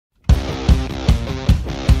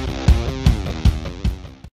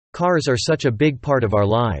Cars are such a big part of our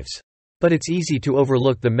lives. But it's easy to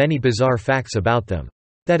overlook the many bizarre facts about them.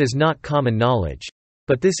 That is not common knowledge.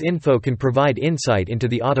 But this info can provide insight into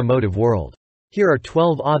the automotive world. Here are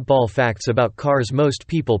 12 oddball facts about cars most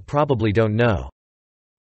people probably don't know.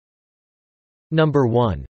 Number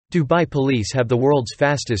 1. Dubai police have the world's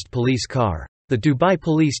fastest police car. The Dubai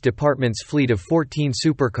Police Department's fleet of 14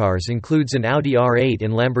 supercars includes an Audi R8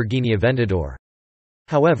 and Lamborghini Aventador.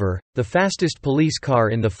 However, the fastest police car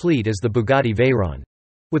in the fleet is the Bugatti Veyron.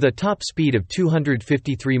 With a top speed of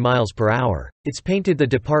 253 miles per hour, it's painted the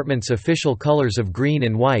department's official colors of green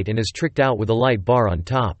and white and is tricked out with a light bar on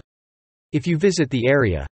top. If you visit the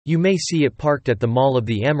area, you may see it parked at the Mall of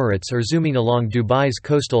the Emirates or zooming along Dubai's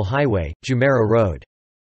coastal highway, Jumeirah Road.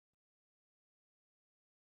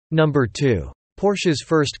 Number 2. Porsche's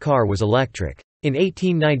first car was electric. In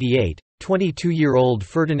 1898, 22-year-old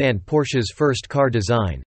Ferdinand Porsche's first car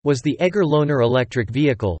design was the Egger Loaner electric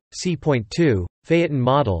vehicle, C.2, Phaeton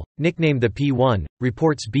model, nicknamed the P1,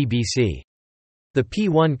 reports BBC. The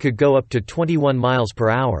P1 could go up to 21 miles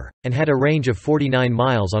per hour, and had a range of 49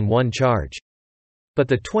 miles on one charge. But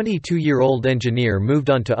the 22-year-old engineer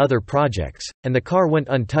moved on to other projects, and the car went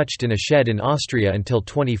untouched in a shed in Austria until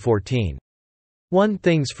 2014. One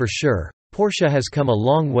thing's for sure, Porsche has come a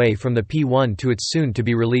long way from the P1 to its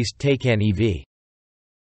soon-to-be-released Taycan EV.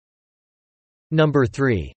 Number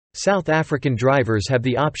 3. South African drivers have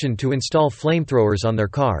the option to install flamethrowers on their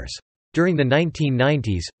cars. During the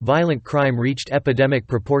 1990s, violent crime reached epidemic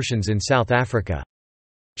proportions in South Africa.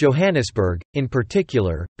 Johannesburg, in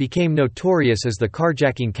particular, became notorious as the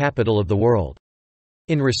carjacking capital of the world.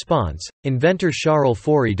 In response, inventor Charles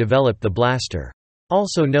Fourie developed the blaster.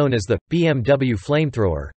 Also known as the BMW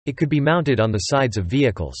flamethrower, it could be mounted on the sides of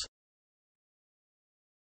vehicles.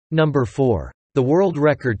 Number 4. The world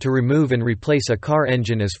record to remove and replace a car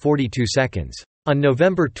engine is 42 seconds. On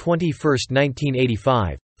November 21,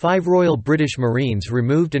 1985, 5 Royal British Marines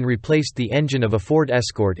removed and replaced the engine of a Ford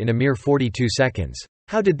Escort in a mere 42 seconds.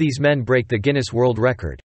 How did these men break the Guinness World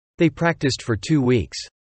Record? They practiced for 2 weeks.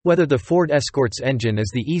 Whether the Ford Escort's engine is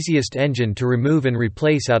the easiest engine to remove and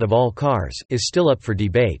replace out of all cars is still up for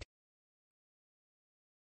debate.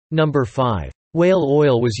 Number 5. Whale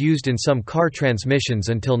oil was used in some car transmissions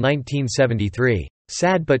until 1973.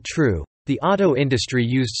 Sad but true, the auto industry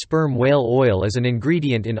used sperm whale oil as an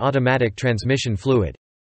ingredient in automatic transmission fluid.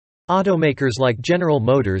 Automakers like General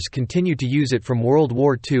Motors continued to use it from World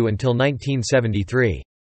War II until 1973.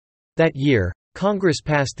 That year, Congress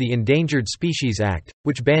passed the Endangered Species Act,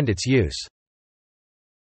 which banned its use.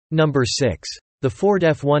 Number 6. The Ford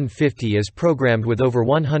F150 is programmed with over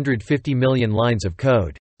 150 million lines of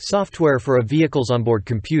code. Software for a vehicle's onboard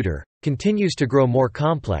computer continues to grow more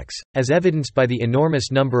complex, as evidenced by the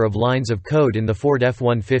enormous number of lines of code in the Ford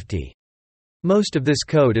F150. Most of this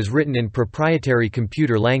code is written in proprietary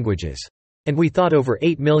computer languages. And we thought over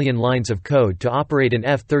 8 million lines of code to operate an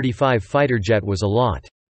F-35 fighter jet was a lot.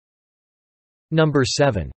 Number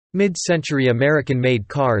 7. Mid-century American-made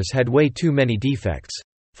cars had way too many defects.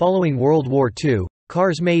 Following World War II,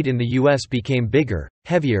 cars made in the U.S. became bigger,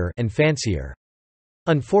 heavier, and fancier.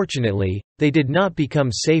 Unfortunately, they did not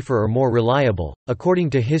become safer or more reliable, according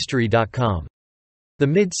to History.com. The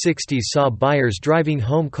mid-60s saw buyers driving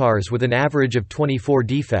home cars with an average of 24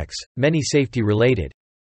 defects, many safety-related.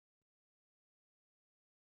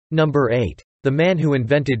 Number 8. The man who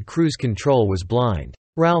invented cruise control was blind.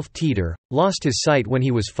 Ralph Teeter lost his sight when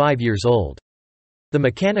he was 5 years old. The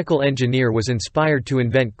mechanical engineer was inspired to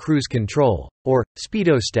invent cruise control, or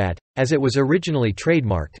speedostat, as it was originally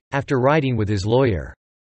trademarked, after riding with his lawyer.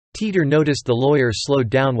 Teeter noticed the lawyer slowed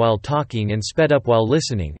down while talking and sped up while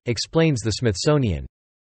listening, explains the Smithsonian.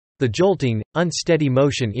 The jolting, unsteady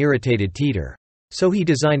motion irritated Teeter. So he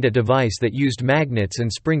designed a device that used magnets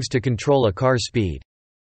and springs to control a car's speed.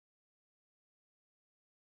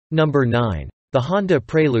 Number 9. The Honda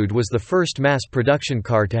Prelude was the first mass-production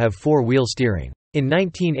car to have four-wheel steering. In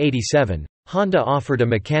 1987, Honda offered a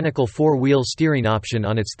mechanical four-wheel steering option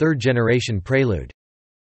on its third-generation Prelude.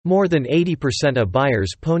 More than 80% of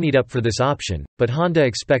buyers ponied up for this option, but Honda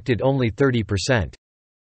expected only 30%.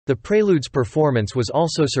 The Prelude's performance was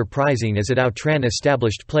also surprising as it outran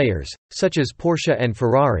established players, such as Porsche and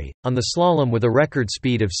Ferrari, on the slalom with a record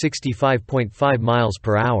speed of 65.5 miles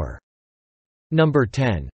per hour. Number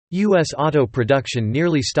 10. U.S. auto production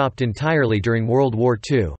nearly stopped entirely during World War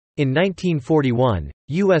II. In 1941,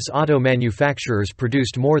 U.S. auto manufacturers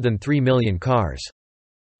produced more than 3 million cars.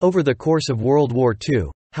 Over the course of World War II,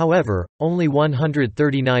 however, only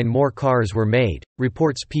 139 more cars were made,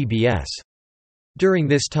 reports PBS. During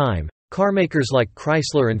this time, Carmakers like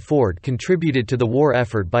Chrysler and Ford contributed to the war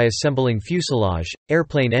effort by assembling fuselage,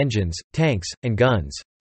 airplane engines, tanks, and guns.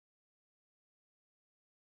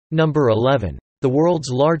 Number 11. The world's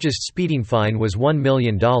largest speeding fine was $1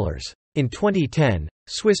 million. In 2010,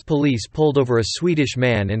 Swiss police pulled over a Swedish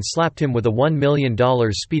man and slapped him with a $1 million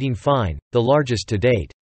speeding fine, the largest to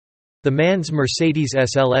date. The man's Mercedes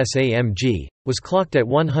SLS AMG was clocked at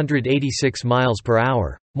 186 miles per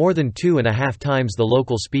hour, more than 2.5 times the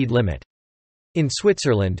local speed limit. In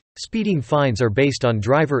Switzerland, speeding fines are based on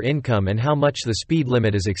driver income and how much the speed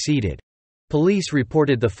limit is exceeded. Police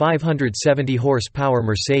reported the 570 horsepower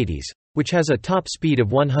Mercedes, which has a top speed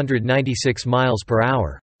of 196 miles per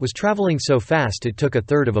hour, was traveling so fast it took a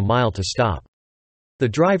third of a mile to stop. The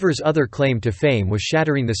driver's other claim to fame was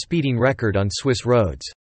shattering the speeding record on Swiss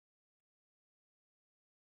roads.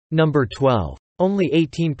 Number 12. Only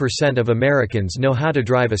 18% of Americans know how to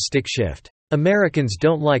drive a stick shift. Americans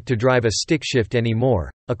don't like to drive a stick shift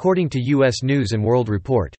anymore, according to U.S. News & World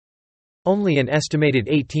Report. Only an estimated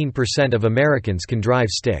 18% of Americans can drive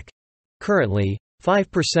stick. Currently,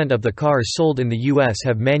 5% of the cars sold in the U.S.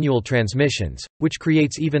 have manual transmissions, which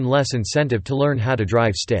creates even less incentive to learn how to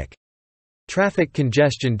drive stick. Traffic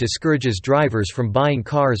congestion discourages drivers from buying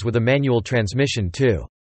cars with a manual transmission too.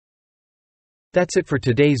 That's it for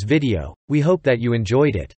today's video. We hope that you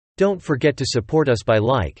enjoyed it. Don't forget to support us by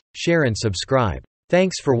like, share and subscribe.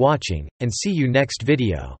 Thanks for watching, and see you next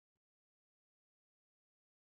video.